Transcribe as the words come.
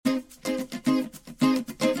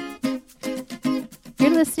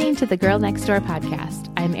listening to the Girl Next Door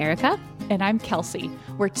podcast. I'm Erica. And I'm Kelsey.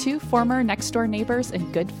 We're two former next-door neighbors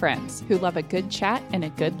and good friends who love a good chat and a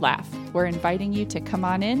good laugh. We're inviting you to come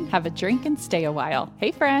on in, have a drink, and stay a while.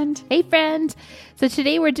 Hey, friend. Hey, friend. So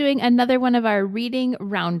today we're doing another one of our reading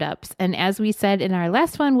roundups. And as we said in our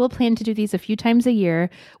last one, we'll plan to do these a few times a year.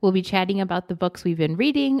 We'll be chatting about the books we've been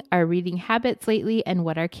reading, our reading habits lately, and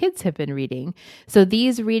what our kids have been reading. So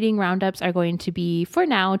these reading roundups are going to be, for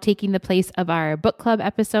now, taking the place of our book club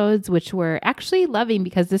episodes, which we're actually loving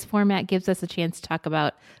because this format gives us a chance to talk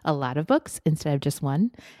about a lot of books instead of just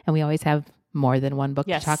one. And we always have more than one book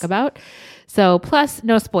to talk about. So plus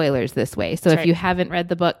no spoilers this way. So if you haven't read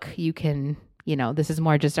the book, you can, this is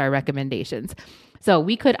more just our recommendations. So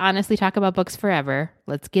we could honestly talk about books forever.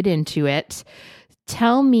 Let's get into it.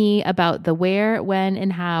 Tell me about the where, when,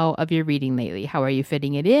 and how of your reading lately. How are you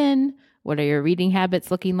fitting it in? What are your reading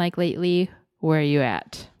habits looking like lately? Where are you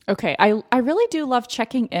at? Okay, I really do love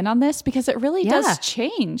checking in on this because it really does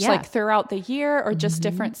change like throughout the year or just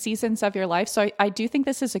different seasons of your life. So I do think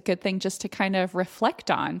this is a good thing just to kind of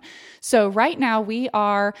reflect on. So right now we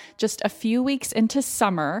are just a few weeks into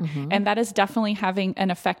summer and that is definitely having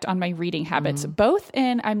an effect on my reading habits, both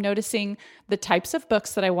in I'm noticing the types of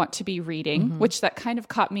books that I want to be reading, which that kind of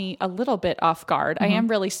caught me a little bit off guard. I am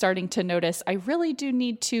really starting to notice I really do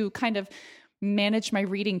need to kind of manage my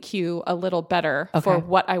reading queue a little better for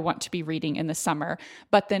what I want to be reading in the summer.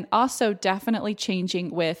 But then also definitely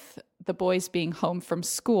changing with the boys being home from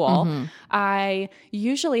school. I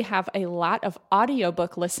usually have a lot of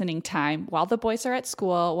audiobook listening time while the boys are at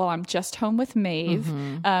school, while I'm just home with Maeve,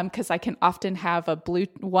 because I can often have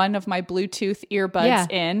one of my Bluetooth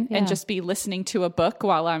earbuds in and just be listening to a book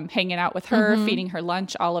while I'm hanging out with her, feeding her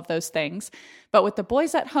lunch, all of those things. But with the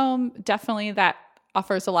boys at home, definitely that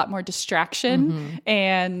offers a lot more distraction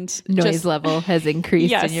and noise level has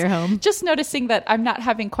increased in your home. Just noticing that I'm not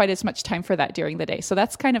having quite as much time for that during the day. So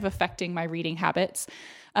that's kind of affecting my reading habits.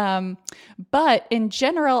 But in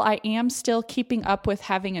general, I am still keeping up with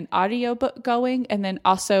having an audiobook going and then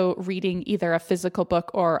also reading either a physical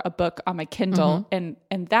book or a book on my Kindle. And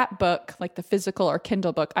that book, like the physical or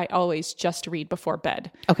Kindle book, I always just read before bed.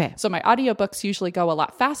 Okay. So my audiobooks usually go a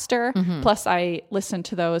lot faster. Plus I listen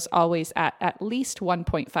to those always at least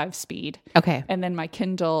 1.5 speed. Okay. And then my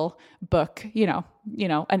Kindle book,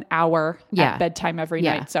 an hour at bedtime every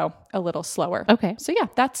night. So a little slower. Okay. So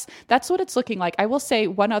that's what it's looking like. I will say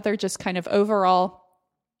one other just kind of overall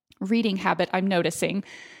reading habit I'm noticing.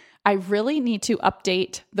 I really need to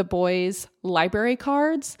update the boys' library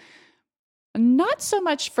cards. Not so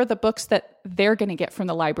much for the books that they're going to get from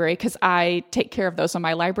the library because I take care of those on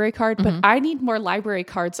my library card, but I need more library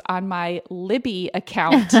cards on my Libby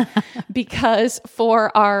account because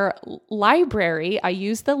for our library, I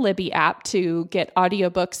use the Libby app to get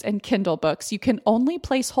audiobooks and Kindle books. You can only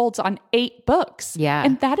place holds on 8 books. Yeah.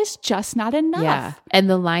 And that is just not enough. Yeah. And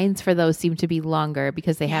the lines for those seem to be longer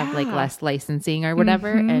because they have like less licensing or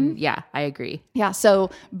whatever. And I agree. Yeah. So,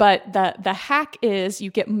 but the hack is you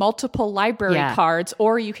get multiple library cards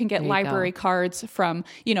or you can get library cards from,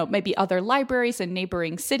 maybe other libraries in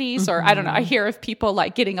neighboring cities, or I don't know. I hear of people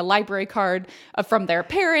like getting a library card from their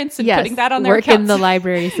parents and putting that on their accounts. In the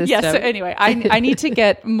library system. So anyway, I need to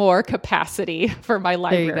get more capacity for my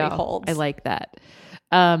library holds. I like that.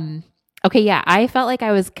 I felt like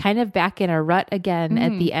I was kind of back in a rut again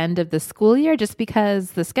at the end of the school year just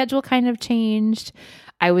because the schedule kind of changed.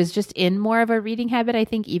 I was just in more of a reading habit, I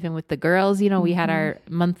think, even with the girls. We had our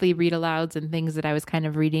monthly read alouds and things that I was kind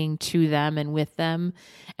of reading to them and with them.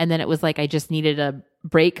 And then it was like I just needed a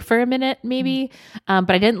break for a minute, maybe.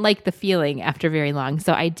 But I didn't like the feeling after very long.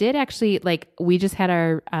 So I did actually, we just had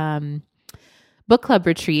our book club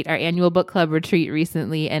retreat, our annual book club retreat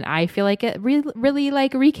recently. And I feel like it really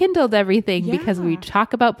rekindled everything because we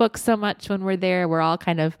talk about books so much when we're there. We're all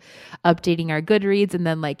kind of updating our Goodreads. And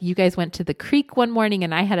then you guys went to the creek one morning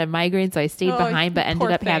and I had a migraine. So I stayed behind, but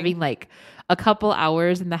ended up having a couple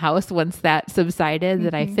hours in the house once that subsided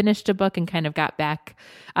that I finished a book and kind of got back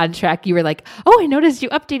on track. You were like, oh, I noticed you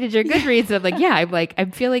updated your Goodreads. I'm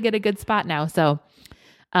I'm feeling in a good spot now. So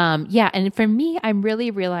and for me, I'm really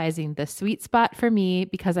realizing the sweet spot for me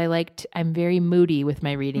because I'm very moody with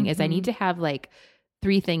my reading is I need to have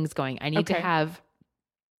 3 things going. I need to have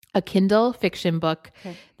a Kindle fiction book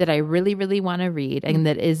that I really, really want to read and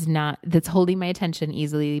that's holding my attention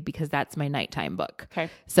easily because that's my nighttime book. Okay.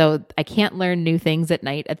 So I can't learn new things at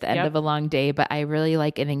night at the end of a long day, but I really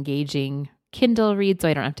like an engaging Kindle read so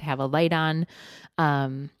I don't have to have a light on.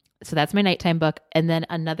 So that's my nighttime book. And then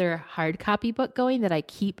another hard copy book going that I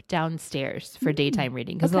keep downstairs for daytime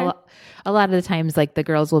reading. Because a lot of the times, the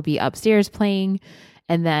girls will be upstairs playing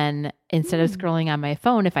And then instead of scrolling on my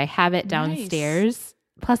phone, if I have it downstairs,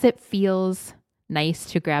 plus it feels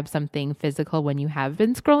nice to grab something physical when you have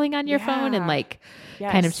been scrolling on your phone and like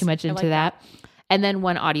kind of too much into that. And then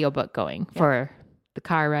one audiobook going for the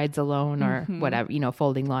car rides alone or whatever,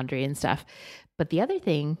 folding laundry and stuff. But the other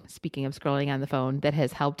thing, speaking of scrolling on the phone, that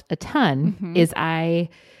has helped a ton is I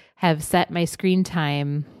have set my screen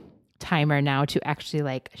time timer now to actually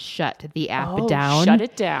like shut the app down. Shut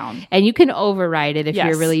it down. And you can override it if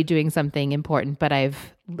you're really doing something important. But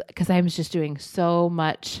because I was just doing so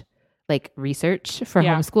much like research for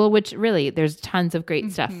homeschool, which really there's tons of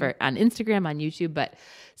great stuff on Instagram, on YouTube, but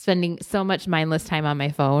spending so much mindless time on my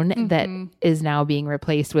phone that is now being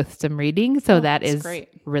replaced with some reading. So that is great.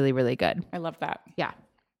 Really, really good. I love that. Yeah.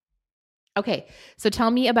 Okay. So tell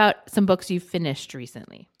me about some books you've finished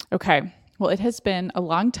recently. Okay. Well, it has been a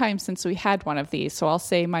long time since we had one of these. So I'll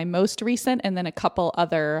say my most recent and then a couple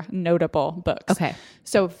other notable books. Okay.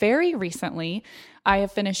 So very recently, I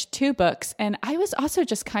have finished 2 books, and I was also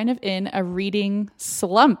just kind of in a reading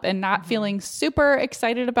slump and not feeling super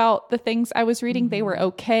excited about the things I was reading. They were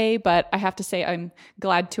okay, but I have to say I'm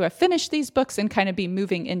glad to have finished these books and kind of be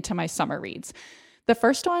moving into my summer reads. The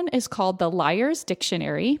first one is called The Liar's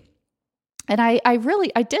Dictionary. And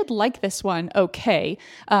I did like this one okay,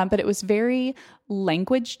 but it was very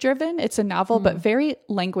language driven. It's a novel, but very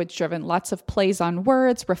language driven. Lots of plays on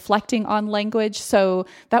words, reflecting on language. So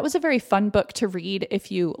that was a very fun book to read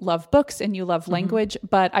if you love books and you love language,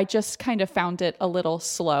 but I just kind of found it a little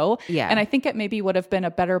slow. Yeah. And I think it maybe would have been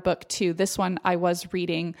a better book too. This one I was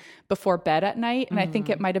reading before bed at night, and I think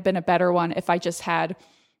it might have been a better one if I just had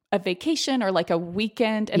a vacation or like a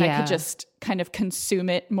weekend and I could just kind of consume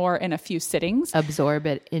it more in a few sittings. Absorb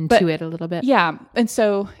it into it a little bit. Yeah. And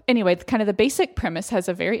so anyway, kind of the basic premise has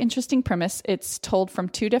a very interesting premise. It's told from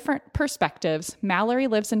 2 different perspectives. Mallory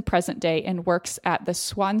lives in present day and works at the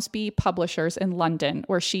Swansby Publishers in London,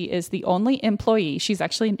 where she is the only employee. She's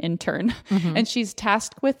actually an intern and she's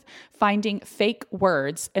tasked with finding fake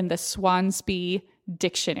words in the Swansby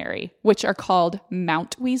dictionary, which are called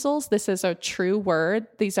mount weasels. This is a true word.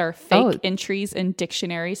 These are fake entries in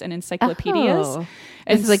dictionaries and encyclopedias. Oh.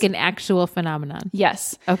 This is like an actual phenomenon.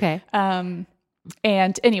 Yes. Okay. And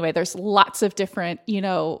anyway, there's lots of different,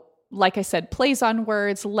 like I said, plays on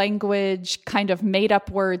words, language, kind of made up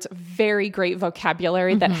words, very great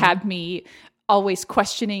vocabulary that had me always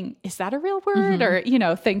questioning, is that a real word?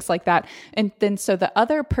 Or, things like that. And then, so the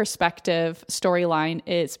other perspective storyline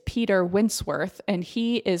is Peter Winsworth, and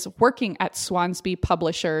he is working at Swansby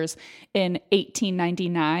Publishers in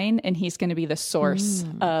 1899, and he's going to be the source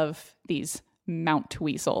of these mount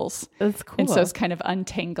weasels. That's cool. And so it's kind of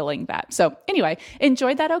untangling that. So anyway,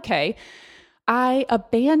 enjoyed that okay. I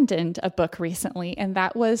abandoned a book recently, and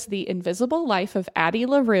that was The Invisible Life of Addie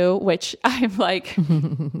LaRue, which I'm like,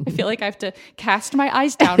 I feel like I have to cast my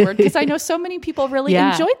eyes downward because I know so many people really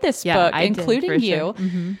enjoyed this book, including you.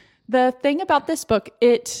 Sure. The thing about this book,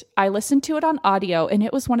 I listened to it on audio, and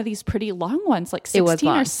it was one of these pretty long ones, like 16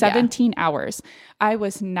 or 17 hours. I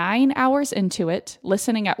was 9 hours into it,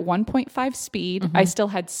 listening at 1.5 speed. I still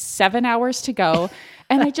had 7 hours to go,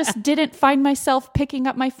 and I just didn't find myself picking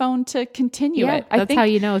up my phone to continue it. I think how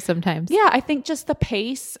you know sometimes. Yeah, I think just the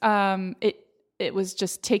pace, it was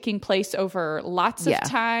just taking place over lots of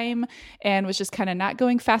time and was just kind of not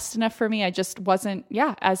going fast enough for me. I just wasn't,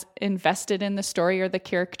 as invested in the story or the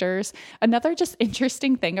characters. Another just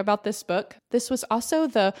interesting thing about this book, this was also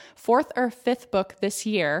the 4th or 5th book this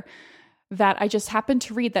year that I just happened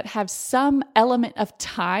to read that have some element of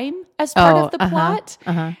time as part of the plot.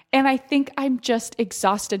 And I think I'm just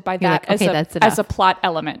exhausted by that as a plot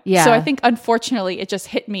element. Yeah. So I think unfortunately it just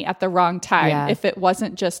hit me at the wrong time. Yeah. If it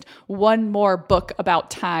wasn't just one more book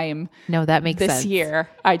about time. No, that makes sense. This year,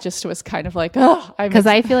 I just was kind of like, because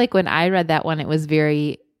I feel like when I read that one, it was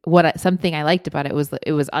very, something I liked about it was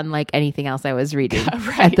unlike anything else I was reading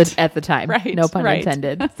at the time. Right, no pun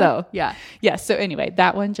intended. So So anyway,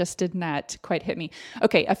 that one just did not quite hit me.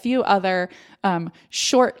 Okay, a few other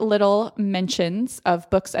short little mentions of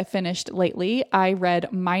books I finished lately. I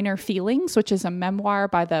read Minor Feelings, which is a memoir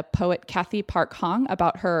by the poet Kathy Park Hong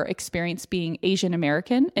about her experience being Asian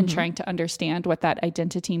American and trying to understand what that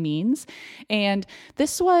identity means. And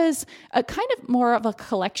this was a kind of more of a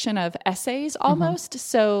collection of essays almost.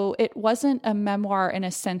 So it wasn't a memoir in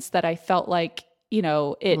a sense that I felt like,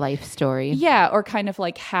 life story. Yeah. Or kind of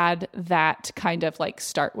like had that kind of like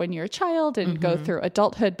start when you're a child and go through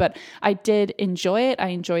adulthood. But I did enjoy it. I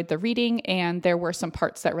enjoyed the reading, and there were some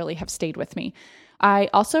parts that really have stayed with me. I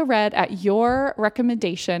also read at your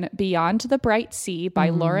recommendation Beyond the Bright Sea by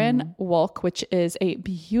Lauren Wolk, which is a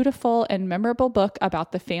beautiful and memorable book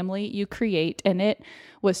about the family you create. And it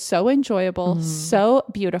was so enjoyable, so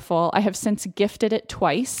beautiful. I have since gifted it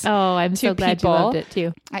twice. Oh, I'm so glad you loved it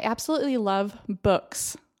too. I absolutely love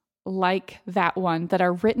books like that one that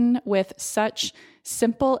are written with such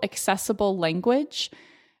simple, accessible language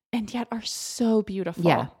and yet are so beautiful.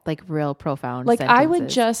 Yeah, like real profound like sentences. I would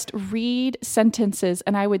just read sentences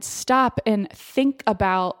and I would stop and think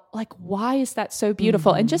about like, why is that so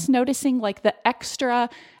beautiful? And just noticing like the extra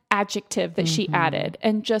adjective that she added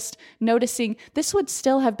and just noticing this would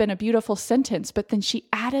still have been a beautiful sentence, but then she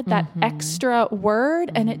added that extra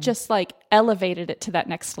word and it just like elevated it to that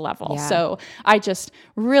next level. Yeah. So I just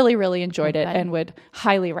really, really enjoyed it and would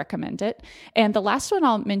highly recommend it. And the last one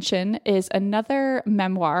I'll mention is another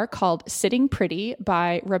memoir called Sitting Pretty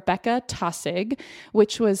by Rebecca Tossig,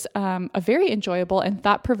 which was a very enjoyable and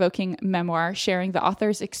thought-provoking memoir sharing the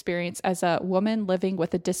author's experience as a woman living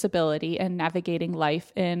with a disability and navigating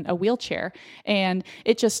life in a wheelchair. And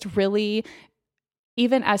it just really,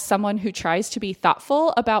 even as someone who tries to be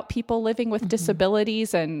thoughtful about people living with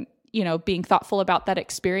disabilities and, you know, being thoughtful about that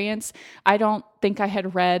experience, I don't think I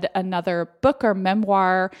had read another book or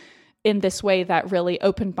memoir in this way that really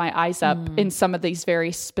opened my eyes up in some of these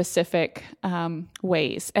very specific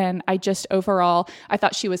ways. And I just overall, I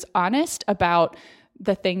thought she was honest about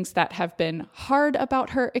the things that have been hard about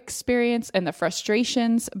her experience and the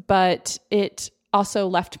frustrations, but it also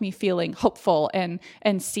left me feeling hopeful and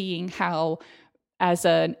seeing how, as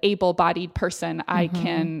an able-bodied person, I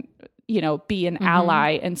can, you know, be an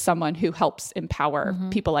ally and someone who helps empower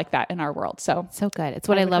people like that in our world. So good. It's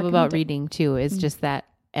what I love about reading too, is just that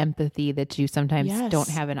empathy that you sometimes don't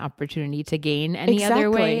have an opportunity to gain any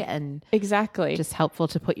other way. And just helpful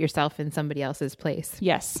to put yourself in somebody else's place.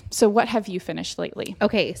 Yes. So what have you finished lately?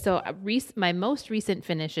 Okay. So my most recent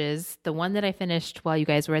finishes, the one that I finished while you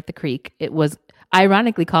guys were at the creek, it was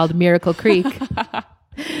ironically called Miracle Creek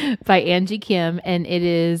by Angie Kim. And it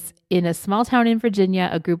is in a small town in Virginia.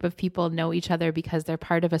 A group of people know each other because they're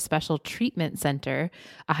part of a special treatment center,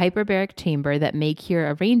 a hyperbaric chamber that may cure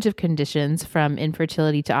a range of conditions from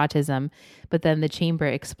infertility to autism. But then the chamber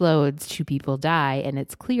explodes, 2 people die, and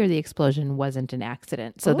it's clear the explosion wasn't an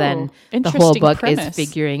accident. So then the whole book is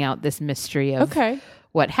figuring out this mystery of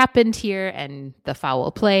what happened here and the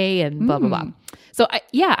foul play and blah, blah, blah. So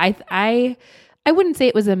I wouldn't say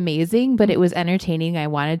it was amazing, but it was entertaining. I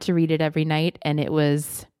wanted to read it every night, and it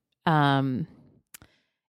was,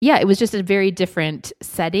 it was just a very different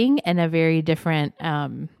setting and a very different,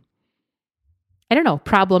 problem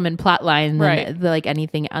and plot line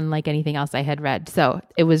than unlike anything else I had read. So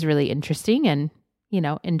it was really interesting and,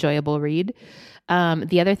 enjoyable read.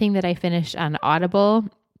 The other thing that I finished on Audible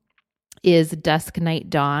is Dusk, Night,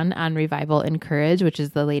 Dawn on Revival and Courage, which is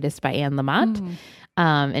the latest by Anne Lamott.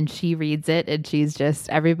 And she reads it and she's just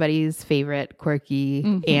everybody's favorite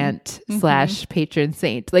quirky aunt / patron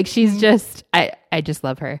saint. Like she's just, I just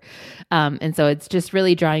love her. And so it's just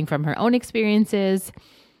really drawing from her own experiences.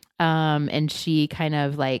 And she kind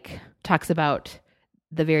of like talks about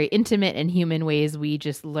the very intimate and human ways we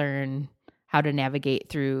just learn how to navigate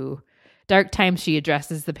through dark times. She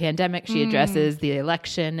addresses the pandemic. She addresses the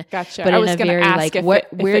election. Gotcha. But in a very like,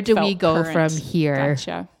 where do we go current. from here?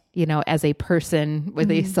 Gotcha. As a person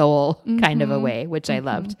with a soul kind of a way, which I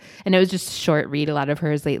loved. And it was just short read. A lot of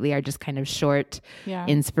hers lately are just kind of short,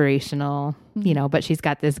 inspirational, but she's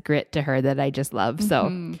got this grit to her that I just love.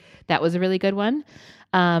 So that was a really good one.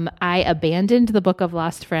 I abandoned the Book of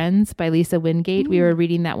Lost Friends by Lisa Wingate. We were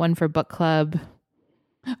reading that one for book club.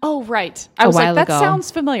 Oh, right. I was like, that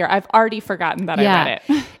sounds familiar. I've already forgotten that I read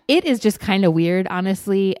it. It is just kind of weird,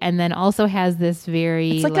 honestly. And then also has this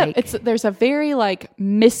very there's a very like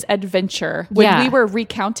misadventure when we were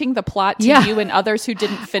recounting the plot to you and others who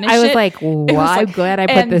didn't finish it. I was like, well, I'm glad I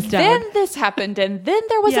put this down. And then this happened. And then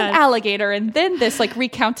there was an alligator. And then this, like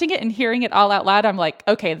recounting it and hearing it all out loud. I'm like,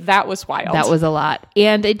 okay, that was wild. That was a lot.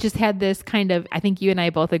 And it just had this kind of, I think you and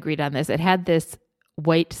I both agreed on this. It had this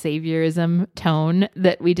white saviorism tone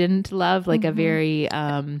that we didn't love, like a very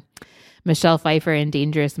Michelle Pfeiffer in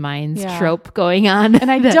Dangerous Minds trope going on. And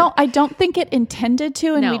I don't think it intended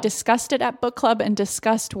to. And we discussed it at book club and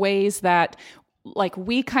discussed ways that like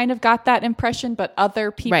we kind of got that impression, but other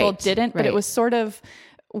people didn't. But it was sort of,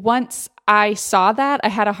 once I saw that, I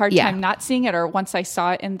had a hard time not seeing it, or once I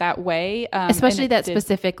saw it in that way. Especially that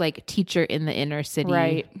specific like teacher in the inner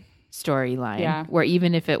city storyline, where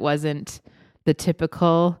even if it wasn't the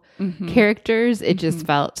typical characters, it just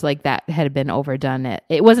felt like that had been overdone.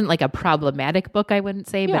 It wasn't like a problematic book, I wouldn't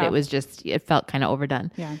say, but it was just, it felt kind of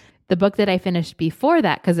overdone. Yeah. the book that I finished before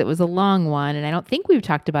that, because it was a long one, and I don't think we've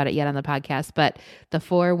talked about it yet on the podcast, but The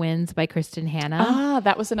Four Winds by Kristen Hanna.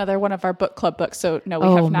 That was another one of our book club books. So no, we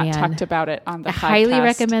have not talked about it on the podcast. I highly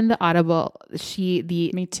recommend the Audible.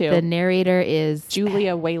 Me too. The narrator is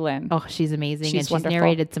Julia Whalen. Oh, she's amazing. She's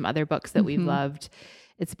narrated some other books that we've loved.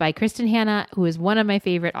 It's by Kristen Hanna, who is one of my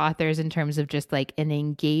favorite authors in terms of just like an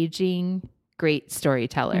engaging, great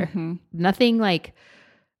storyteller. Nothing like,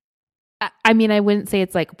 I mean, I wouldn't say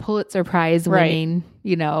it's like Pulitzer Prize winning,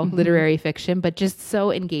 literary fiction, but just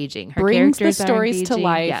so engaging. Her brings characters the stories to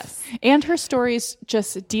life. Yes. And her stories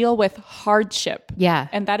just deal with hardship. Yeah.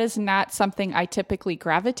 And that is not something I typically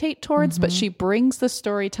gravitate towards, but she brings the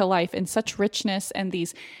story to life in such richness and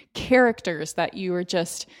these characters that you are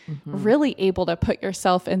just really able to put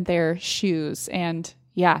yourself in their shoes. And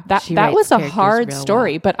yeah, that was a hard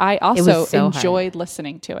story, but I also enjoyed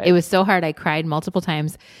listening to it. It was so hard. I cried multiple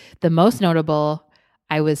times. The most notable,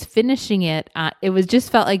 I was finishing it. It was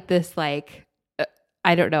just felt like this, like,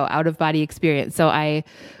 I don't know, out of body experience. So I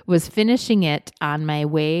was finishing it on my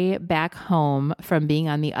way back home from being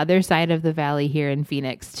on the other side of the valley here in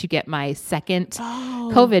Phoenix to get my second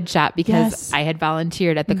COVID shot because I had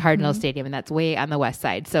volunteered at the Cardinal Stadium, and that's way on the west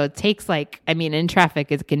side. So it takes in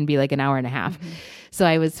traffic, it can be like an hour and a half. So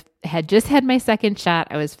I had just had my second shot.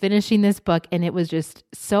 I was finishing this book, and it was just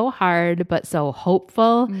so hard, but so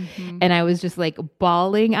hopeful. And I was just like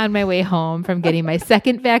bawling on my way home from getting my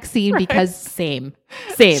second vaccine because same.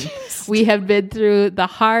 We have been through the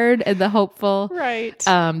hard and the hopeful. Right.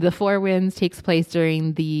 The Four Winds takes place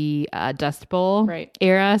during the Dust Bowl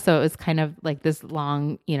era. So it was kind of like this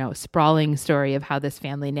long, sprawling story of how this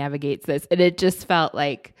family navigates this. And it just felt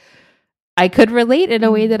like I could relate in a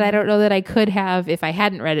way that I don't know that I could have if I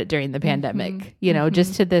hadn't read it during the pandemic,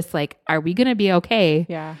 just to this, like, are we going to be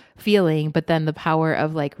okay feeling, but then the power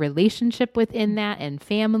of like relationship within that and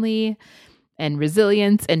family and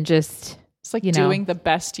resilience and just, it's like doing the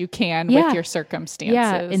best you can with your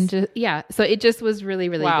circumstances. Yeah. So it just was really,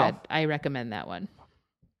 really good. I recommend that one.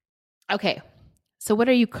 Okay. So what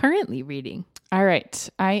are you currently reading? All right.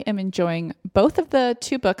 I am enjoying both of the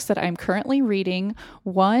two books that I'm currently reading.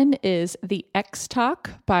 One is The X Talk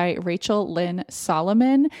by Rachel Lynn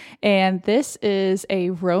Solomon. And this is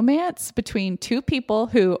a romance between two people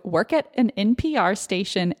who work at an NPR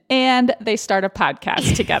station and they start a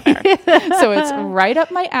podcast together. So it's right up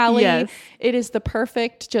my alley. Yes. It is the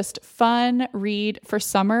perfect, just fun read for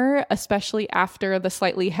summer, especially after the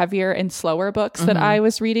slightly heavier and slower books that I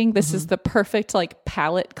was reading. This is the perfect like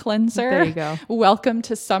palate cleanser. There you go. Welcome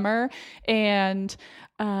to summer. And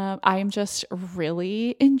I'm just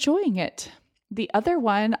really enjoying it. The other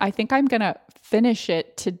one, I think I'm going to finish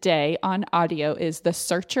it today on audio, is The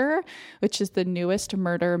Searcher, which is the newest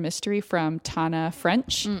murder mystery from Tana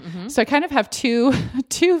French. So I kind of have two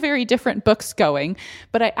very different books going,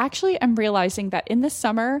 but I actually am realizing that in the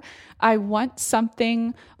summer, I want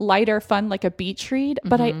something lighter, fun, like a beach read,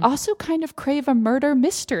 but I also kind of crave a murder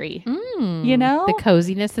mystery, The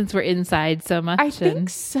coziness, since we're inside so much. I think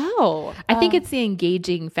so. I think it's the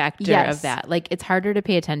engaging factor of that. Like, it's harder to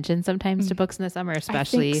pay attention sometimes to books in the summer,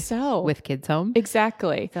 especially with kids home.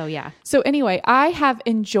 Exactly. So, yeah. So anyway, I have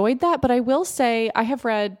enjoyed that, but I will say I have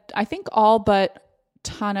read, I think, all but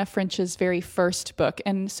Tana French's very first book.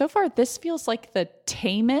 And so far, this feels like the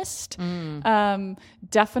tamest,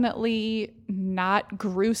 definitely not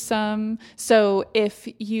gruesome. So if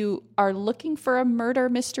you are looking for a murder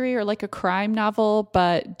mystery or like a crime novel,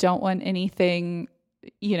 but don't want anything,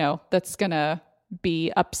 that's going to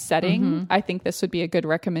be upsetting, I think this would be a good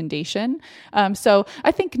recommendation. So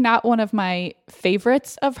I think not one of my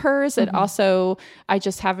favorites of hers. It also, I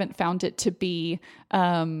just haven't found it to be,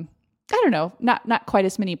 I don't know, not quite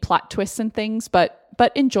as many plot twists and things, but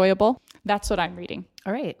enjoyable. That's what I'm reading.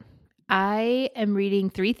 All right. I am reading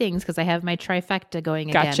three things because I have my trifecta going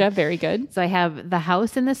again. Gotcha. Very good. So I have The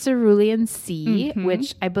House in the Cerulean Sea,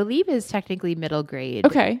 which I believe is technically middle grade.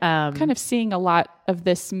 Okay. Kind of seeing a lot of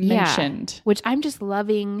this mentioned. Which I'm just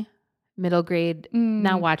loving middle grade.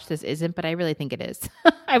 Now watch, this isn't, but I really think it is.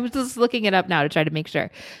 I was just looking it up now to try to make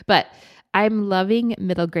sure. But I'm loving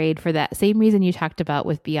middle grade for that same reason you talked about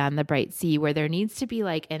with Beyond the Bright Sea, where there needs to be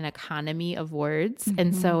like an economy of words.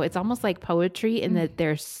 And so it's almost like poetry in that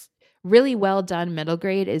there's really well done. Middle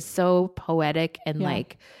grade is so poetic and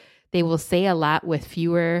like they will say a lot with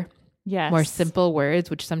fewer, more simple words,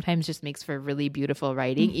 which sometimes just makes for really beautiful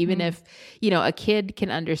writing, even if, a kid can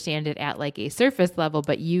understand it at like a surface level,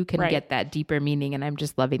 but you can get that deeper meaning. And I'm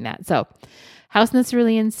just loving that. So House in the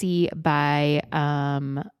Cerulean Sea by,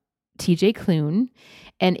 TJ Klune.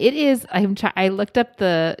 And it is, I looked up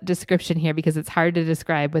the description here because it's hard to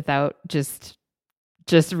describe without just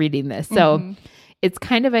just reading this. So it's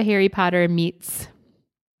kind of a Harry Potter meets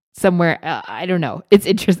somewhere. I don't know. It's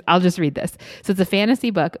interesting. I'll just read this. So it's a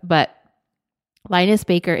fantasy book, but Linus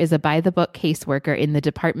Baker is a by-the-book caseworker in the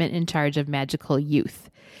department in charge of magical youth.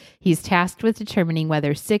 He's tasked with determining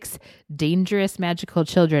whether 6 dangerous magical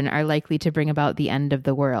children are likely to bring about the end of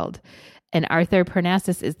the world. And Arthur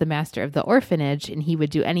Parnassus is the master of the orphanage, and he would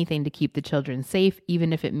do anything to keep the children safe,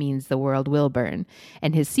 even if it means the world will burn,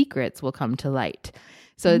 and his secrets will come to light.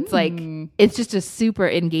 So it's like, it's just a super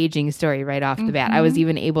engaging story right off the bat. I was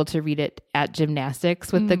even able to read it at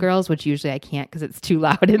gymnastics with the girls, which usually I can't because it's too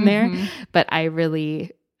loud in there. But I'm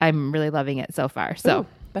really loving it so far. So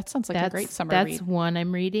that sounds like a great summer read. That's one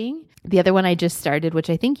I'm reading. The other one I just started,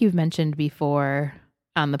 which I think you've mentioned before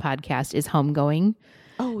on the podcast, is Homegoing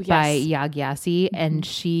by Yag Yassi. And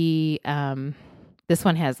she, this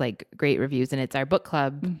one has like great reviews, and it's our book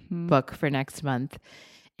club book for next month.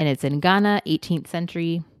 And it's in Ghana, 18th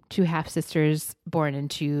century, 2 half-sisters born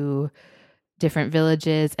into different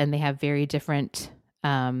villages, and they have very different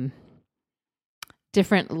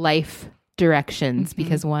life directions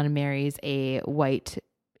because one marries a white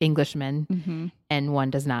Englishman and one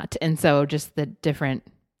does not. And so just the different,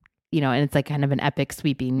 and it's like kind of an epic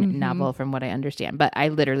sweeping novel from what I understand. But I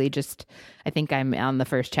literally I think I'm on the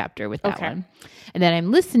first chapter with that one. And then I'm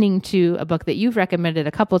listening to a book that you've recommended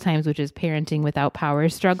a couple times, which is Parenting Without Power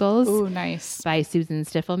Struggles. Oh, nice. By Susan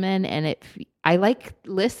Stiffelman. And I like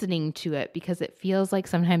listening to it because it feels like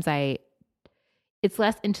sometimes it's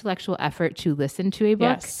less intellectual effort to listen to a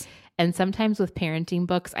book. Yes. And sometimes with parenting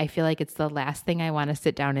books, I feel like it's the last thing I want to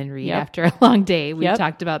sit down and read after a long day. We've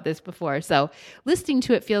talked about this before. So listening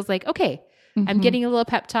to it feels like, okay, I'm getting a little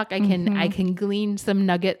pep talk. I can glean some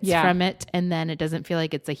nuggets from it. And then it doesn't feel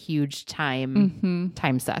like it's a huge time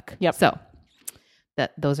suck. Yep. So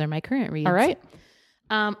those are my current reads. All right.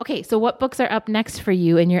 Okay. So what books are up next for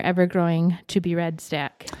you in your ever-growing to-be-read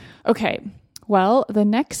stack? Okay. Well, the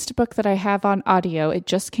next book that I have on audio, it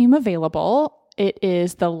just came available. It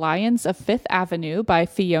is The Lions of Fifth Avenue by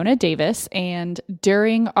Fiona Davis. And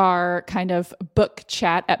during our kind of book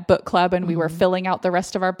chat at book club, and we were filling out the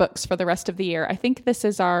rest of our books for the rest of the year, I think this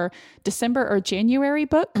is our December or January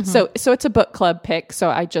book. So it's a book club pick. So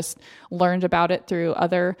I just learned about it through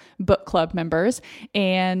other book club members.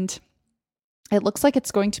 And it looks like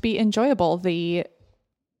it's going to be enjoyable. The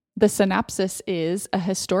synopsis is a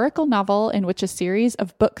historical novel in which a series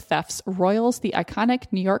of book thefts roils the iconic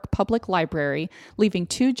New York Public Library, leaving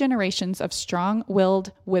 2 generations of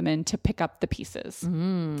strong-willed women to pick up the pieces.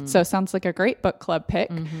 So sounds like a great book club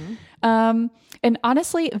pick. And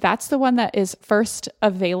honestly, that's the one that is first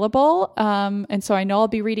available. And so I know I'll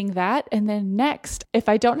be reading that. And then next, if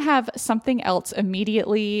I don't have something else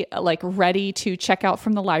immediately like ready to check out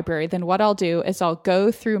from the library, then what I'll do is I'll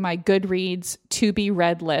go through my Goodreads to be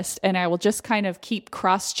read list, and I will just kind of keep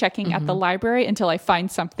cross-checking at the library until I find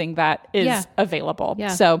something that is available.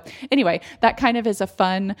 So anyway, that kind of is a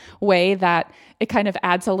fun way that it kind of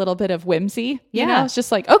adds a little bit of whimsy. You know, it's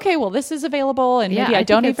just like, okay, well, this is available. And maybe I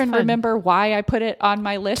don't even remember why I put it on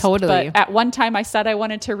my list. Totally. But at one time I said I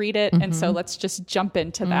wanted to read it. And so let's just jump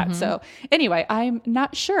into that. So anyway, I'm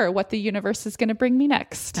not sure what the universe is going to bring me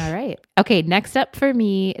next. All right. Okay. Next up for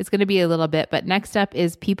me, it's going to be a little bit, but next up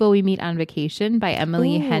is People We Meet on Vacation by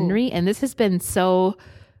Emily Henry. And this has been so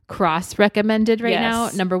cross recommended right now.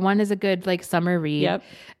 Number 1 is a good like summer read.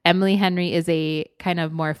 Emily Henry is a kind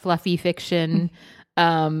of more fluffy fiction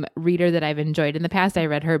reader that I've enjoyed in the past. I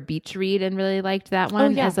read her Beach Read and really liked that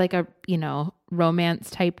one as like a, romance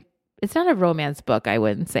type. It's not a romance book, I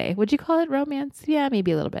wouldn't say. Would you call it romance? Yeah,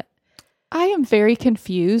 maybe a little bit. I am very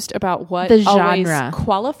confused about what the genre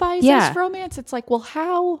qualifies as romance. It's like, well,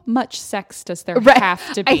 how much sex does there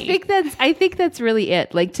have to be? I think that's really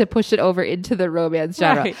it. Like to push it over into the romance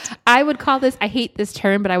genre. Right. I would call this, I hate this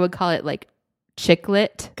term, but I would call it like chick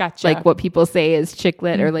lit. Gotcha. Like what people say is chick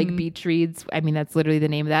lit or like beach reads. I mean, that's literally the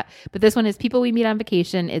name of that. But this one is People We Meet on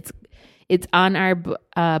Vacation. It's on our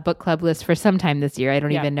book club list for some time this year. I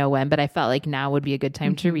don't even know when, but I felt like now would be a good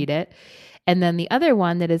time to read it. And then the other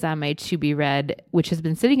one that is on my to be read, which has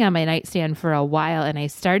been sitting on my nightstand for a while, and I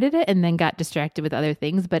started it and then got distracted with other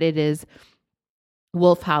things, but it is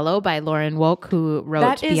Wolf Hollow by Lauren Woke, who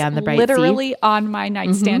wrote Beyond the Bright Sea. That is literally on my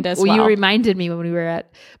nightstand as well. Well, you reminded me when we were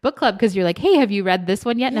at book club because you're like, hey, have you read this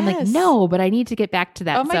one yet? And I'm like, no, but I need to get back to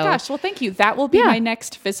that. Oh my gosh. Well, thank you. That will be my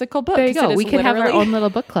next physical book. There you go. We could have our own little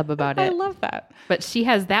book club about it. I love that. But she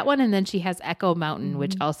has that one, and then she has Echo Mountain,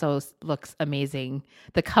 which also looks amazing.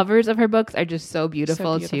 The covers of her books are just so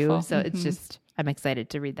beautiful. Too. So it's just, I'm excited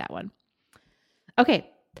to read that one. Okay.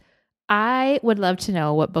 I would love to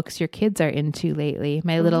know what books your kids are into lately.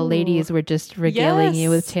 My little ladies were just regaling you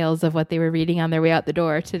with tales of what they were reading on their way out the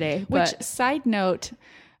door today. Which, side note,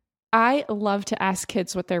 I love to ask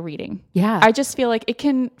kids what they're reading. Yeah. I just feel like it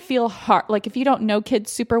can feel hard. Like if you don't know kids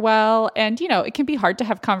super well, and it can be hard to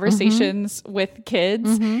have conversations with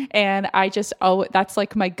kids. And that's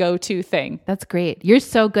like my go-to thing. That's great. You're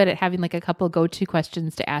so good at having like a couple go-to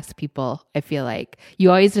questions to ask people. I feel like you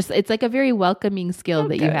always it's like a very welcoming skill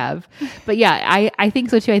that you have. But yeah, I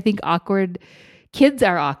think so too. I think kids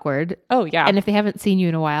are awkward. Oh yeah. And if they haven't seen you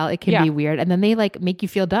in a while, it can be weird. And then they like make you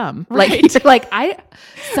feel dumb. Right. Like you're like, I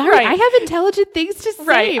have intelligent things to say.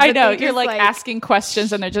 Right. I know. You're like asking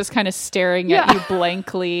questions and they're just kind of staring at you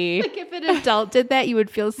blankly. Like if an adult did that, you would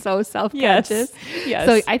feel so self-conscious. Yes.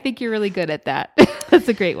 So I think you're really good at that. That's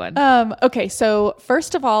a great one. Okay. So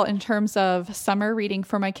first of all, in terms of summer reading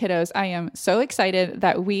for my kiddos, I am so excited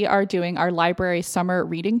that we are doing our library summer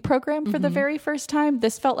reading program for the very first time.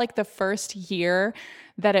 This felt like the first year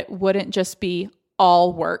that it wouldn't just be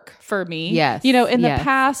all work for me. Yes. In the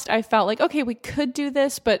past, I felt like, okay, we could do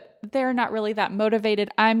this, but they're not really that motivated.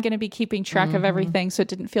 I'm going to be keeping track of everything. So it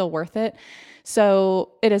didn't feel worth it.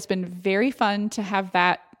 So it has been very fun to have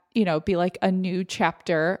that, be like a new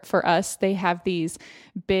chapter for us. They have these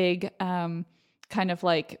big, kind of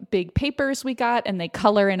like big papers we got, and they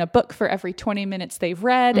color in a book for every 20 minutes they've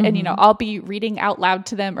read. And, I'll be reading out loud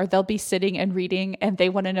to them, or they'll be sitting and reading, and they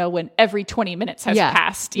want to know when every 20 minutes has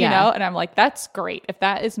passed, you know? And I'm like, that's great if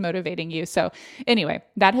that is motivating you. So anyway,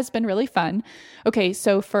 that has been really fun. Okay.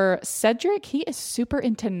 So for Cedric, he is super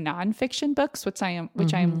into nonfiction books, which I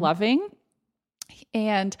am loving.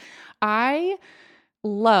 And I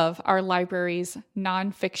love our library's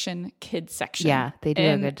nonfiction kids section. Yeah, they do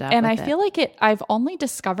a good job. And I feel like I've only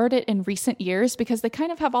discovered it in recent years because they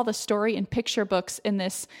kind of have all the story and picture books in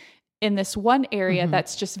this one area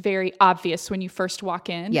that's just very obvious when you first walk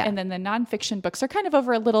in. Yeah. And then the nonfiction books are kind of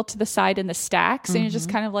over a little to the side in the stacks. And you're just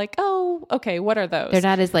kind of like, oh, okay, what are those? They're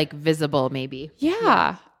not as like visible maybe.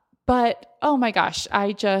 Yeah. But oh my gosh,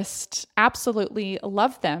 I just absolutely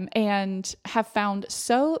love them and have found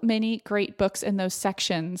so many great books in those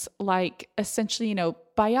sections, like essentially,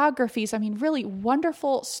 biographies. I mean, really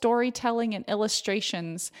wonderful storytelling and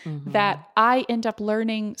illustrations that I end up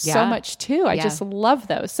learning so much too. I just love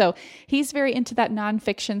those. So he's very into that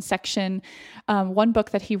nonfiction section. One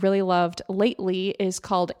book that he really loved lately is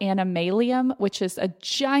called Animalium, which is a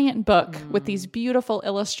giant book with these beautiful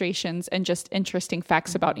illustrations and just interesting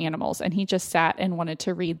facts about animals. And he just sat and wanted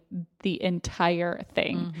to read the entire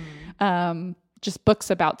thing. Just books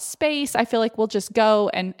about space. I feel like we'll just go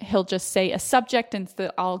and he'll just say a subject and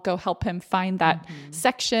I'll go help him find that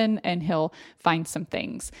section and he'll find some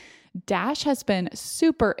things. Dash has been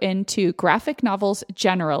super into graphic novels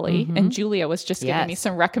generally, and Julia was just giving me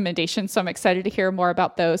some recommendations, so I'm excited to hear more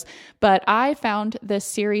about those. But I found this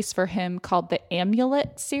series for him called the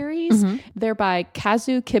Amulet series. They're by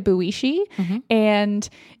Kazu Kibuishi, and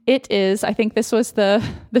it is, I think this was the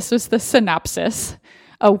synopsis.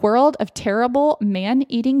 A world of terrible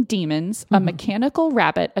man-eating demons, a mechanical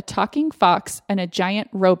rabbit, a talking fox, and a giant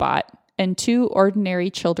robot, and 2 ordinary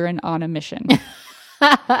children on a mission.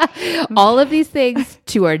 All of these things,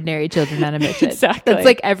 2 ordinary children on a mission. Exactly. That's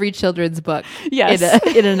like every children's book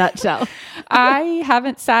in a nutshell. I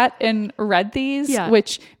haven't sat and read these,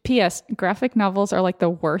 which, P.S., graphic novels are like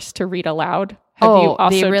the worst to read aloud. Have you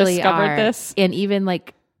also they really discovered are. this? And even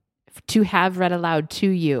like to have read aloud to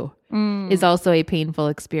you is also a painful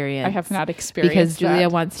experience. I have not experienced because Julia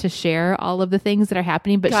that. wants to share all of the things that are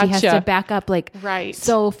happening, but she has to back up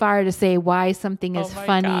so far to say why something is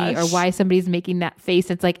funny or why somebody's making that face.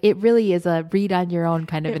 It's like, it really is a read on your own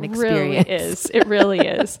kind of an experience. It really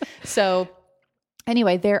is. So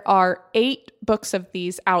anyway, there are 8 books of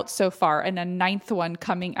these out so far and a 9th one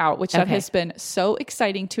coming out, which that has been so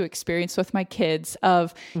exciting to experience with my kids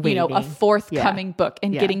of, a forthcoming book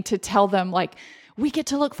and getting to tell them like, we get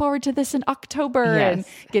to look forward to this in October and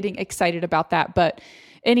getting excited about that. But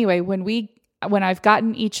anyway, when I've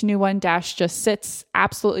gotten each new one, Dash just sits,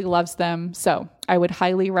 absolutely loves them. So I would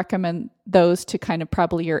highly recommend those to kind of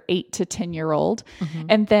probably your 8 to 10-year-old.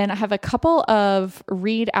 And then I have a couple of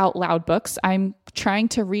read out loud books. I'm trying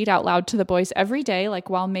to read out loud to the boys every day, like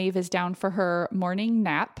while Maeve is down for her morning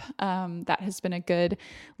nap. That has been a good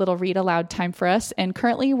little read aloud time for us. And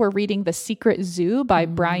currently we're reading The Secret Zoo by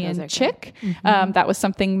Brian Chick. That was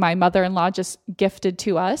something my mother-in-law just gifted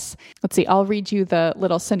to us. Let's see, I'll read you the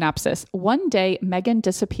little synopsis. One day, Megan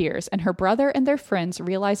disappears and her brother and their friends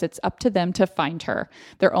realize it's up to them to find her.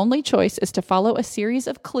 Their only choice is to follow a series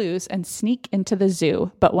of clues and sneak into the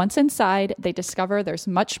zoo. But once inside, they discover there's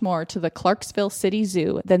much more to the Clarksville City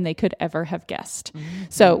Zoo than they could ever have guessed. Mm-hmm.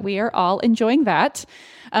 So we are all enjoying that.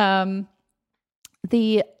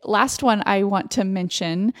 The last one I want to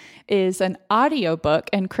mention is an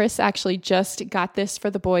audiobook, and Chris actually just got this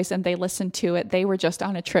for the boys and they listened to it. They were just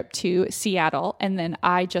on a trip to Seattle, and then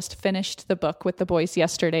I just finished the book with the boys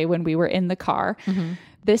yesterday when we were in the car. Mm-hmm.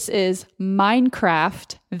 This is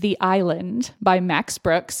Minecraft: The Island by Max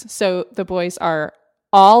Brooks. So the boys are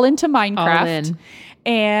all into Minecraft.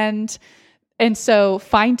 And so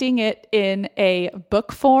finding it in a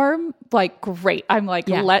book form, like, great. I'm like,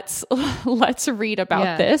 let's read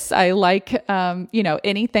about this. I like,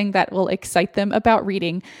 anything that will excite them about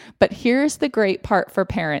reading. But here's the great part for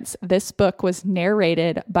parents. This book was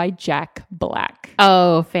narrated by Jack Black.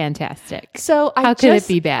 Oh, fantastic. So how could it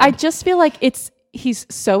be bad? I just feel like he's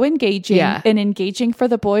so engaging and engaging for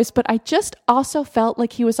the boys, but I just also felt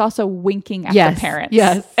like he was also winking at the parents.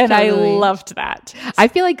 Yes. And totally. I loved that. I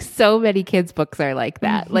feel like so many kids' books are like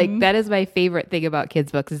that. Mm-hmm. Like, that is my favorite thing about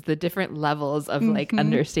kids' books, is the different levels of like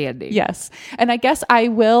understanding. Yes. And I guess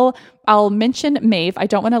I'll mention Maeve. I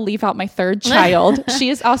don't want to leave out my third child. She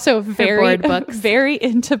is also very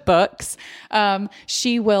into books.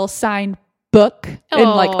 She will sign book and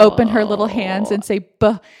like open her little hands and say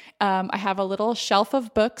buh. I have a little shelf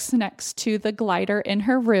of books next to the glider in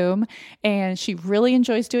her room, and she really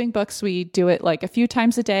enjoys doing books. We do it like a few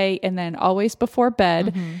times a day and then always before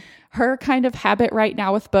bed. Mm-hmm. Her kind of habit right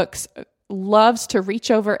now with books, loves to reach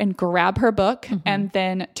over and grab her book and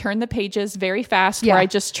then turn the pages very fast, where I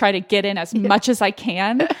just try to get in as much as I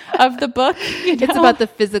can of the book. It's about the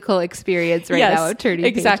physical experience now of turning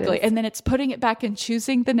exactly. pages. And then it's putting it back and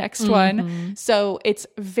choosing the next one. So it's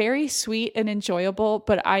very sweet and enjoyable,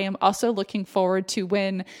 but I am also looking forward to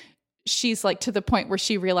when she's like to the point where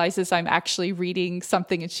she realizes I'm actually reading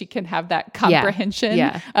something and she can have that comprehension.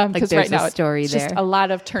 Because right now it's just a lot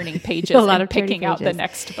of turning pages and picking out the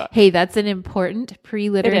next book. Hey, that's an important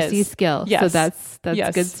pre-literacy skill. Yes. So that's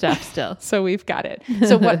good stuff still. So we've got it.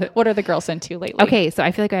 So what are the girls into lately? Okay, so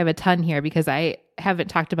I feel like I have a ton here because I haven't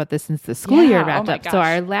talked about this since the school year wrapped up. So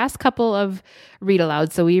our last couple of read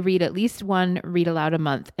aloud. So we read at least one read aloud a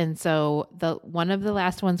month. And so one of the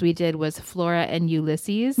last ones we did was Flora and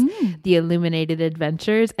Ulysses, The Illuminated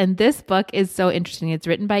Adventures. And this book is so interesting. It's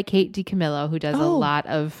written by Kate DiCamillo, who does a lot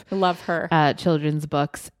of love her children's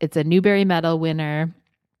books. It's a Newbery Medal winner.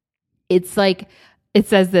 It's like, it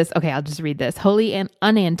says this. Okay, I'll just read this. Wholly and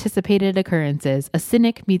unanticipated occurrences. A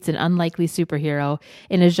cynic meets an unlikely superhero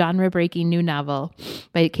in a genre-breaking new novel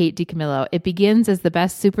by Kate DiCamillo. It begins as the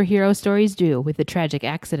best superhero stories do, with a tragic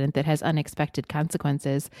accident that has unexpected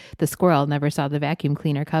consequences. The squirrel never saw the vacuum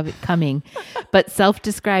cleaner coming. But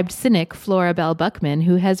self-described cynic Flora Bell Buckman,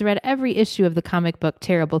 who has read every issue of the comic book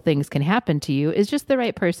Terrible Things Can Happen to You, is just the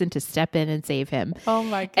right person to step in and save him. Oh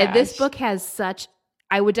my gosh. And this book has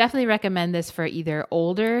I would definitely recommend this for either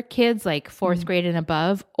older kids, like fourth grade and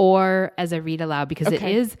above, or as a read aloud, because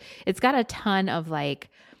it's got a ton of like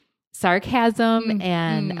sarcasm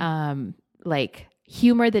and like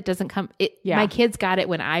humor that doesn't come. My kids got it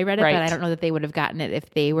when I read it, but I don't know that they would have gotten it if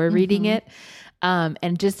they were reading it.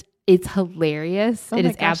 And just, it's hilarious. It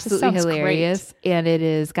is absolutely hilarious. Great. And it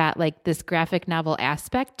is got like this graphic novel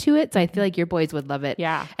aspect to it. So I feel like your boys would love it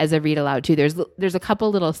as a read aloud too. There's a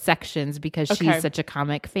couple little sections because she's such a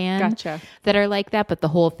comic fan that are like that, but the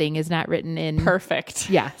whole thing is not written in. Perfect.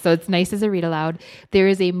 Yeah. So it's nice as a read aloud. There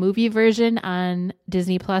is a movie version on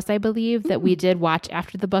Disney Plus, I believe, that we did watch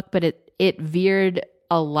after the book, but it veered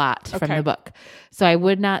a lot from the book. So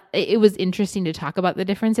it was interesting to talk about the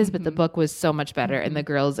differences, but the book was so much better and the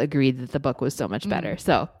girls agreed that the book was so much better.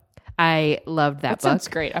 So I loved that book. Sounds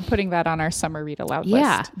great. I'm putting that on our summer read aloud list.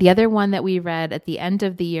 Yeah. The other one that we read at the end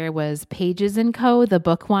of the year was Pages & Co., The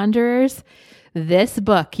Book Wanderers. This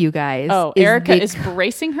book, you guys. Oh, Erica is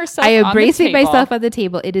bracing herself I am bracing myself on the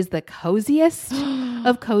table. It is the coziest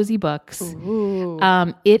of cozy books. Ooh.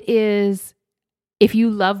 It is, if you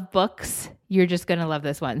love books, you're just going to love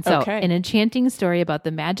this one. So an enchanting story about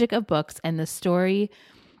the magic of books and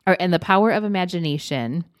the power of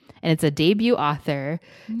imagination. And it's a debut author.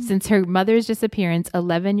 Since her mother's disappearance,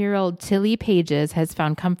 11-year-old Tilly Pages has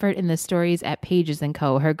found comfort in the stories at Pages &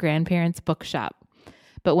 Co., her grandparents' bookshop.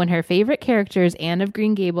 But when her favorite characters, Anne of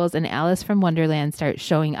Green Gables and Alice from Wonderland, start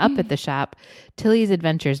showing up at the shop, Tilly's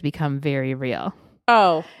adventures become very real.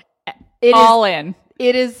 Oh,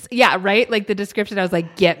 It is, yeah, right? Like the description, I was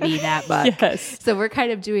like, get me that book. Yes. So we're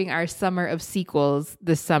kind of doing our summer of sequels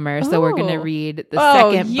this summer. So we're going to read the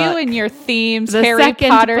second book. You and your themes, Harry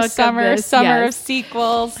Potter summer of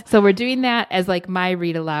sequels. So we're doing that as like my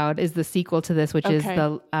read aloud is the sequel to this, which is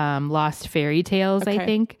the Lost Fairy Tales, I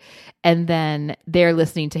think. And then they're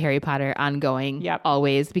listening to Harry Potter ongoing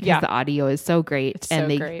always because the audio is so great.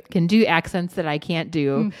 They can do accents that I can't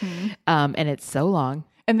do. And it's so long.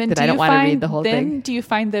 And then I don't want to read the whole thing. Do you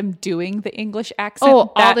find them doing the English accent?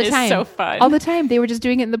 Oh, all the time. So fun. All the time. They were just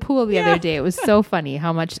doing it in the pool the other day. It was so funny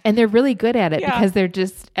how much, and they're really good at it because they're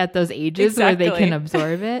just at those ages where they can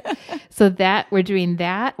absorb it. So we're doing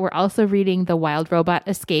that. We're also reading The Wild Robot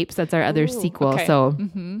Escapes. That's our other sequel. Okay. So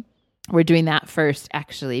we're doing that first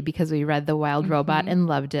actually because we read The Wild Robot and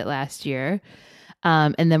loved it last year.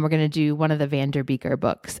 And then we're going to do one of the Vanderbeeker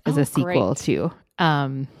books as a sequel too.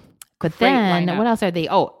 But then what else are they?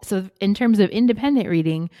 Oh, so in terms of independent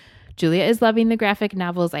reading, Julia is loving the graphic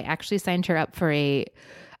novels. I actually signed her up for a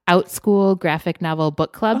Outschool graphic novel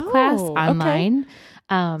book club class online.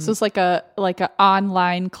 So it's like a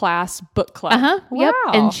online class book club. Wow. Yep.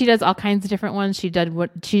 And she does all kinds of different ones. She did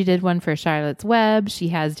one for Charlotte's Web. She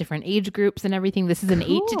has different age groups and everything. This is an 8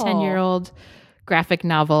 to 10-year-old graphic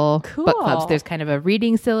novel book clubs. There's kind of a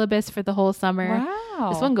reading syllabus for the whole summer. Wow.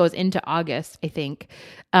 This one goes into August, I think.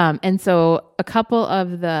 And so a couple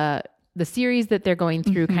of the series that they're going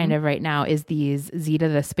through kind of right now is these Zeta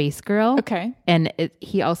the Space Girl. Okay. And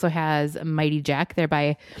he also has Mighty Jack there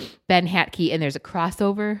by Ben Hatke. And there's a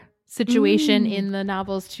crossover situation in the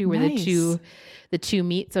novels too, where the two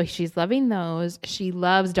meet. So she's loving those. She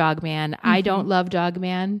loves Dogman. I don't love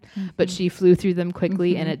Dogman, but she flew through them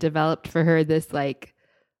quickly and it developed for her this like,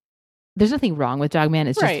 there's nothing wrong with Dogman.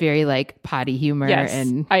 It's just very like potty humor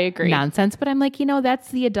and I agree. nonsense. But I'm like, that's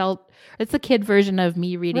the it's the kid version of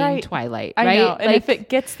me reading Twilight. Right? I know. And if it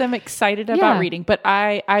gets them excited about reading, but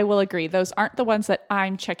I will agree. Those aren't the ones that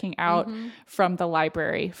I'm checking out from the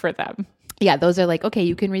library for them. Yeah, those are like, okay,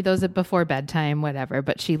 you can read those before bedtime, whatever.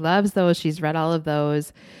 But she loves those. She's read all of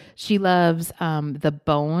those. She loves the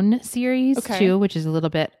Bone series too, which is a little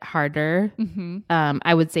bit harder.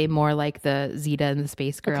 I would say more like the Zeta and the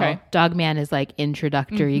Space Girl. Okay. Dogman is like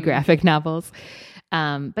introductory graphic novels.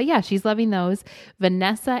 But yeah, she's loving those.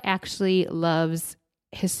 Vanessa actually loves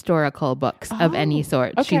historical books of any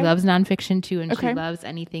sort. She loves nonfiction too, and she loves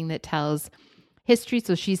anything that tells history.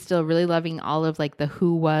 So she's still really loving all of like the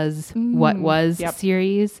Who Was, What Was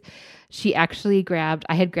series. She actually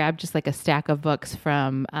I had grabbed just like a stack of books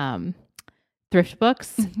from thrift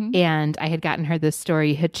books, and I had gotten her this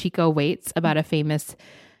story, Hachiko Waits, about a famous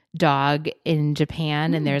dog in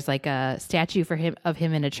Japan, and there's like a statue of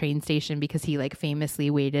him in a train station because he like famously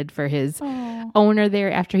waited for his owner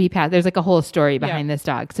there after he passed. There's like a whole story behind this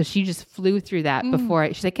dog. So she just flew through that before.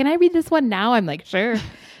 She's like, can I read this one now? I'm like, sure.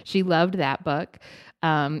 She loved that book.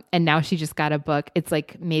 And now she just got a book. It's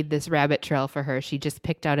like made this rabbit trail for her. She just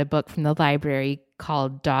picked out a book from the library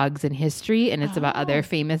called Dogs in History, and it's about other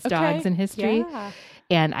famous dogs in history. Yeah.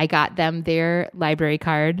 And I got them their library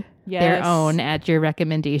card, their own, at your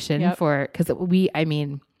recommendation because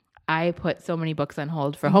I put so many books on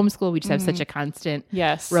hold for homeschool. We just have such a constant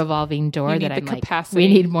revolving door that I'm like, we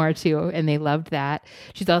need more too. And they loved that.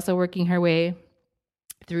 She's also working her way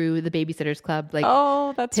through the Babysitters Club, like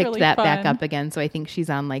that's picked really that fun. back up again. So I think she's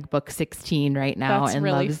on like book 16 right now and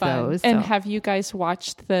really loves fun. Those. And have you guys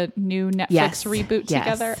watched the new Netflix reboot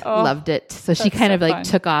together? Oh, loved it. So she kind of like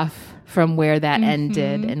took off from where that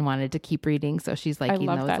ended and wanted to keep reading. So she's liking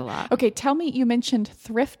those a lot. Okay, tell me, you mentioned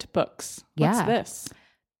thrift books. What's this?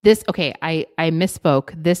 I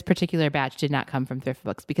misspoke. This particular batch did not come from thrift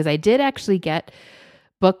books because I did actually get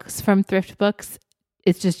books from thrift books.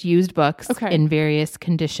 It's just used books in various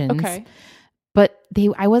conditions. Okay. But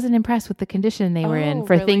I wasn't impressed with the condition they were in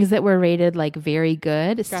for things that were rated like very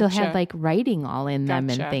good. It still had like writing all in them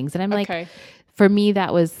and things. And I'm like, for me,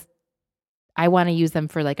 I want to use them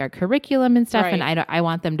for like our curriculum and stuff. And I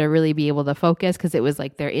want them to really be able to focus because it was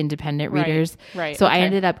like they're independent readers. Right. So I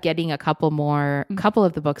ended up getting a couple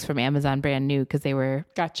of the books from Amazon brand new because they were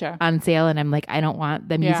on sale. And I'm like, I don't want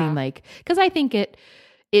them using because I think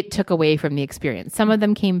it took away from the experience. Some of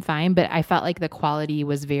them came fine, but I felt like the quality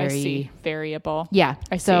was very variable. Yeah.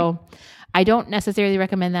 So I don't necessarily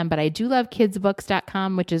recommend them, but I do love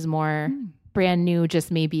kidsbooks.com, which is more brand new,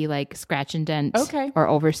 just maybe like scratch and dent or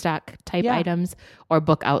overstock type items, or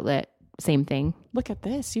Book Outlet. Same thing. Look at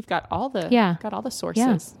this. You've got all the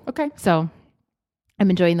sources. Yeah. Okay. So I'm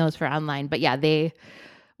enjoying those for online, but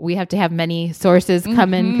we have to have many sources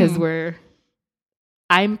come in because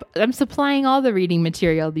I'm supplying all the reading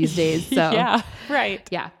material these days. So yeah. Right.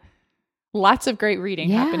 Yeah. Lots of great reading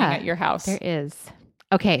happening at your house. There is.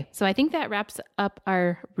 Okay, so I think that wraps up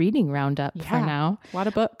our reading roundup for now. A lot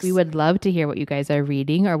of books. We would love to hear what you guys are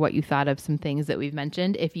reading or what you thought of some things that we've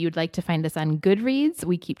mentioned. If you'd like to find us on Goodreads,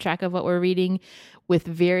 we keep track of what we're reading with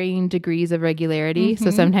varying degrees of regularity.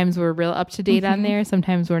 So sometimes we're real up to date on there,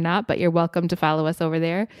 sometimes we're not, but you're welcome to follow us over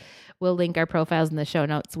there. We'll link our profiles in the show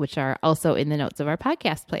notes, which are also in the notes of our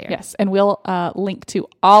podcast player. Yes, and we'll link to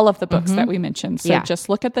all of the books that we mentioned. So just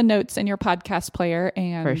look at the notes in your podcast player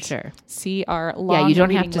and for sure see our long you don't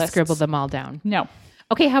have to lists. scribble them all down. No.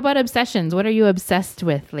 Okay, how about obsessions? What are you obsessed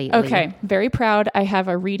with lately? Okay, very proud. I have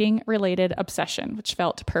a reading-related obsession, which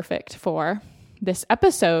felt perfect for this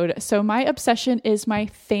episode. So my obsession is my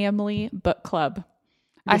family book club.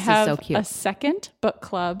 I have so cute. A second book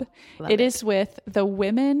club. It is with the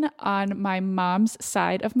women on my mom's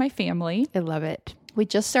side of my family. I love it. We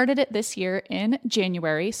just started it this year in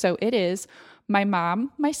January. So it is my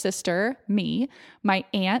mom, my sister, me, my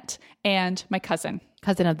aunt, and my cousin.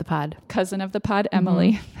 Cousin of the pod. Cousin of the pod,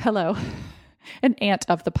 Emily. Hello. An aunt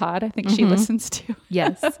of the pod. I think she listens to.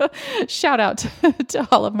 Yes. Shout out to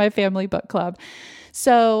all of my family book club.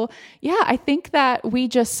 So yeah, I think that we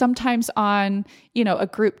just sometimes on, a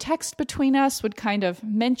group text between us would kind of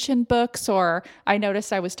mention books, or I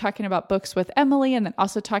noticed I was talking about books with Emily and then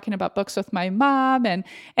also talking about books with my mom. And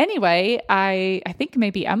anyway, I think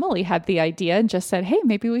maybe Emily had the idea and just said, hey,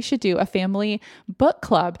 maybe we should do a family book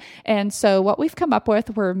club. And so what we've come up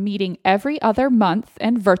with, we're meeting every other month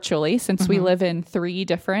and virtually since we live in 3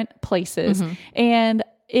 different places. And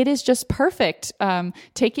it is just perfect.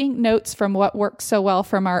 Taking notes from what works so well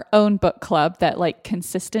from our own book club, that like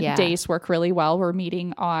consistent days work really well. We're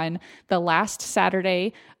meeting on the last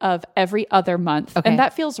Saturday of every other month. And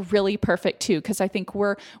that feels really perfect too, because I think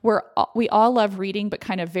we all love reading, but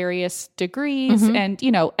kind of various degrees. And,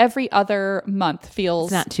 every other month feels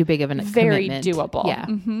it's not too big of a very commitment. doable.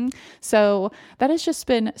 Yeah. So that has just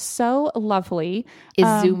been so lovely. Is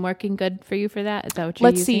Zoom working good for you for that? Is that what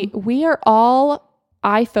you're using? Let's see. We are all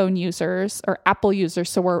iPhone users or Apple users,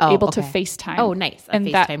 so we're able to FaceTime. Oh, nice. A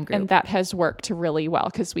FaceTime group. And that has worked really well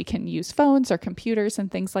because we can use phones or computers and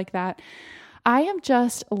things like that. I am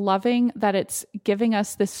just loving that it's giving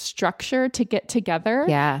us this structure to get together.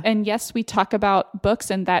 Yeah. And yes, we talk about books,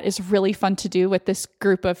 and that is really fun to do with this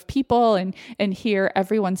group of people and hear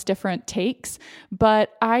everyone's different takes.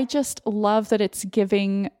 But I just love that it's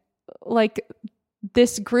giving like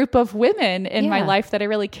this group of women in my life that I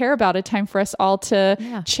really care about, a time for us all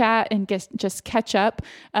to chat and just catch up.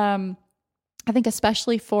 I think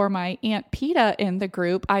especially for my Aunt Peta in the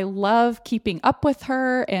group, I love keeping up with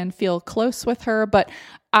her and feel close with her, but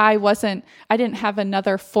I didn't have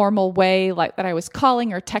another formal way like that I was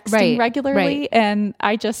calling or texting regularly. And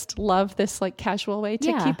I just love this like casual way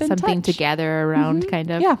to keep in something touch. to gather around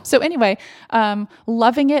kind of. Yeah. So anyway,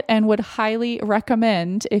 loving it and would highly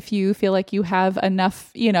recommend, if you feel like you have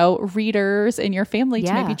enough, readers in your family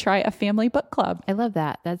to maybe try a family book club. I love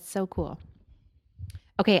that. That's so cool.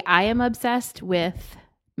 Okay. I am obsessed with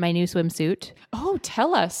my new swimsuit. Oh,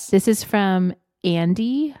 tell us. This is from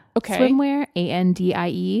Andy Swimwear,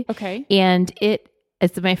 Andie. Okay. And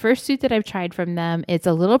it's my first suit that I've tried from them. It's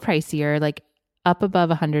a little pricier, like up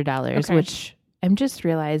above $100, which I'm just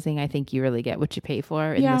realizing I think you really get what you pay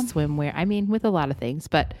for in the swimwear. I mean, with a lot of things,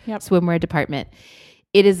 but swimwear department.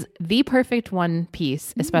 It is the perfect one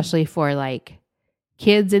piece, especially for like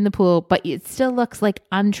kids in the pool, but it still looks like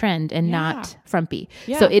on trend and not frumpy.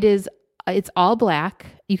 Yeah. So it's all black.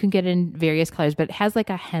 You can get in various colors, but it has like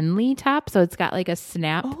a Henley top. So it's got like a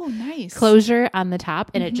snap closure on the top,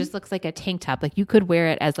 and it just looks like a tank top. Like you could wear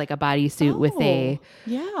it as like a bodysuit with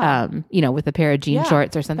with a pair of jean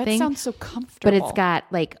shorts or something. That sounds so comfortable. But it's got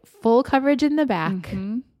like full coverage in the back,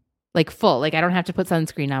 like full, like I don't have to put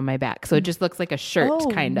sunscreen on my back. So it just looks like a shirt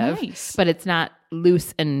kind of, but it's not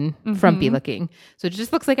loose and frumpy looking. So it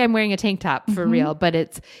just looks like I'm wearing a tank top for real, but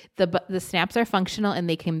it's the snaps are functional and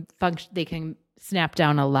they can snap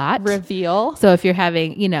down a lot. Reveal. So if you're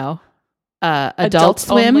having, adult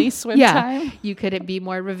swim time, you could be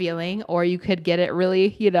more revealing, or you could get it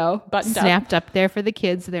really, snapped up there for the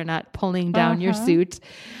kids so they're not pulling down your suit.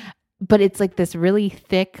 But it's like this really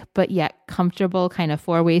thick but yet comfortable kind of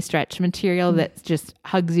 4-way stretch material that just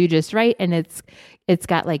hugs you just right, and it's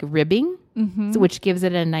got like ribbing, which gives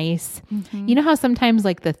it a nice. You know how sometimes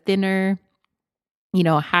like the thinner,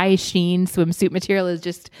 high sheen swimsuit material is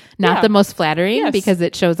just not the most flattering because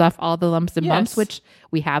it shows off all the lumps and bumps, which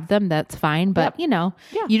we have them. That's fine. But,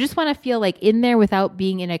 you just want to feel like in there without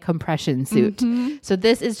being in a compression suit. So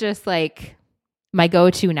this is just like my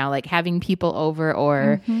go-to now, like having people over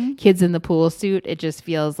or kids in the pool suit. It just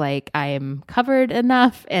feels like I am covered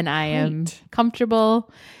enough and I am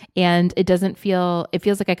comfortable, and it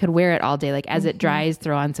feels like I could wear it all day. Like as it dries,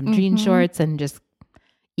 throw on some jean shorts and just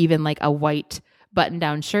even like a white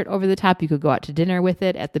button-down shirt over the top. You could go out to dinner with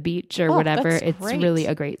it at the beach or whatever. It's really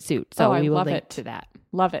a great suit. So we will link to that.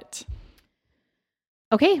 Love it.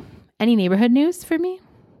 Okay. Any neighborhood news for me?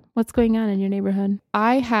 What's going on in your neighborhood?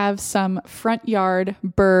 I have some front yard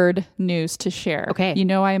bird news to share. Okay. You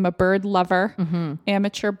know, I am a bird lover,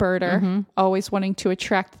 amateur birder, always wanting to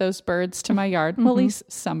attract those birds to my yard. Well, at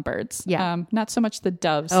least some birds. Yeah. Not so much the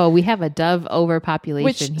doves. Oh, we have a dove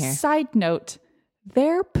overpopulation here. Side note,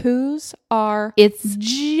 their poos are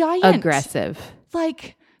giant. Aggressive.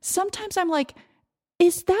 Like, sometimes I'm like,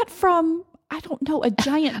 is that from, I don't know, a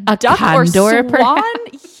giant a duck condor, or swan?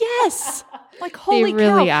 Perhaps? Yes. Like, holy they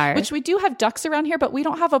really cow. are. Which we do have ducks around here, but we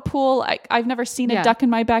don't have a pool. I've never seen a duck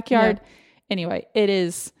in my backyard. Yeah. Anyway, it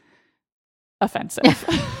is offensive.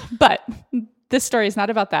 But this story is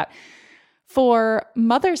not about that. For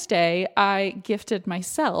Mother's Day, I gifted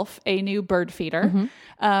myself a new bird feeder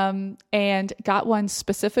and got one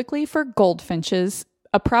specifically for goldfinches.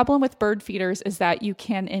 A problem with bird feeders is that you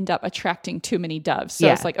can end up attracting too many doves. So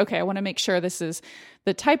it's like, okay, I want to make sure this is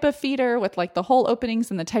the type of feeder with like the hole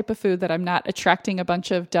openings and the type of food that I'm not attracting a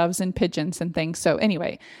bunch of doves and pigeons and things. So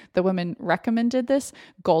anyway, the woman recommended this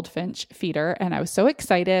goldfinch feeder and I was so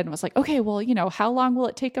excited and was like, okay, well, you know, how long will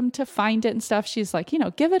it take them to find it and stuff? She's like, you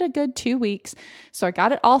know, give it a good 2 weeks. So I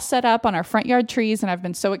got it all set up on our front yard trees and I've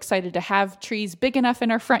been so excited to have trees big enough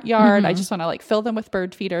in our front yard. I just want to like fill them with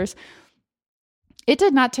bird feeders. It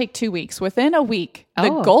did not take 2 weeks. Within a week,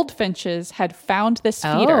 the goldfinches had found this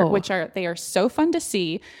feeder, they are so fun to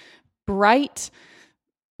see. Bright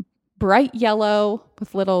yellow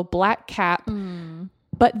with little black cap.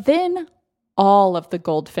 But then all of the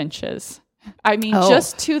goldfinches, I mean,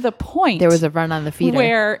 just to the point. There was a run on the feeder.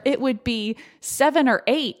 Where it would be 7 or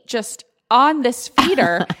 8 just on this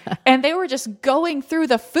feeder and they were just going through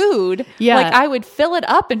the food. Yeah. Like I would fill it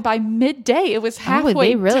up and by midday it was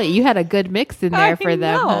halfway. You had a good mix in there for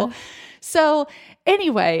them. Huh? So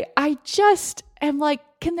anyway, I just am like,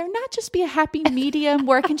 can there not just be a happy medium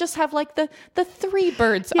where I can just have like the 3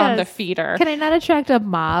 birds on the feeder? Can I not attract a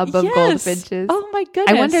mob of goldfinches? Oh my goodness.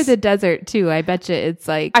 I wonder the desert too. I bet you it's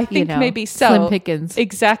like, I think maybe so. Slim pickings.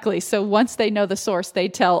 Exactly. So once they know the source, they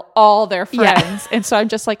tell all their friends. Yeah. And so I'm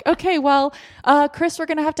just like, okay, well, Chris, we're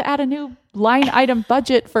going to have to add a new line item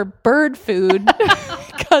budget for bird food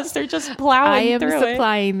because they're just plowing through it. I am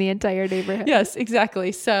supplying the entire neighborhood. Yes,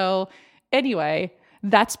 exactly. So anyway,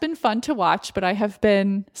 that's been fun to watch, but I have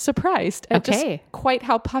been surprised at just quite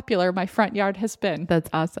how popular my front yard has been. That's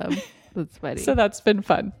awesome. That's funny. So that's been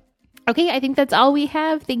fun. Okay, I think that's all we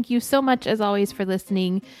have. Thank you so much, as always, for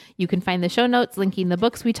listening. You can find the show notes linking the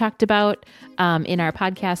books we talked about in our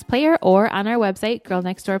podcast player or on our website,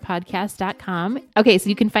 girlnextdoorpodcast.com. Okay, so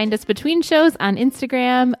you can find us between shows on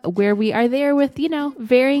Instagram, where we are there with,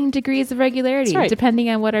 varying degrees of regularity, depending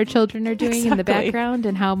on what our children are doing in the background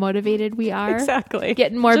and how motivated we are. Exactly.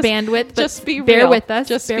 Getting more bandwidth, but just be bear real. with us.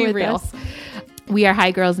 Just bear be with real. us. We are Hi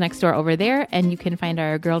Girls Next Door over there, and you can find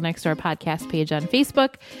our Girl Next Door podcast page on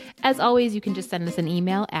Facebook. As always, you can just send us an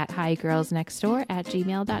email at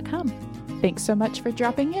higirlsnextdoor@gmail.com. Thanks so much for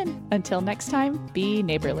dropping in. Until next time, be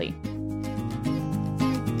neighborly.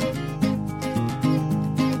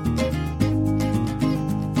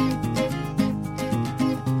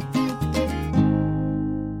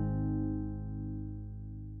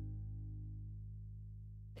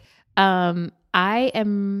 I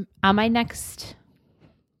am on my next...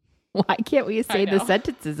 Why can't we say the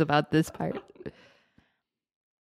sentences about this part?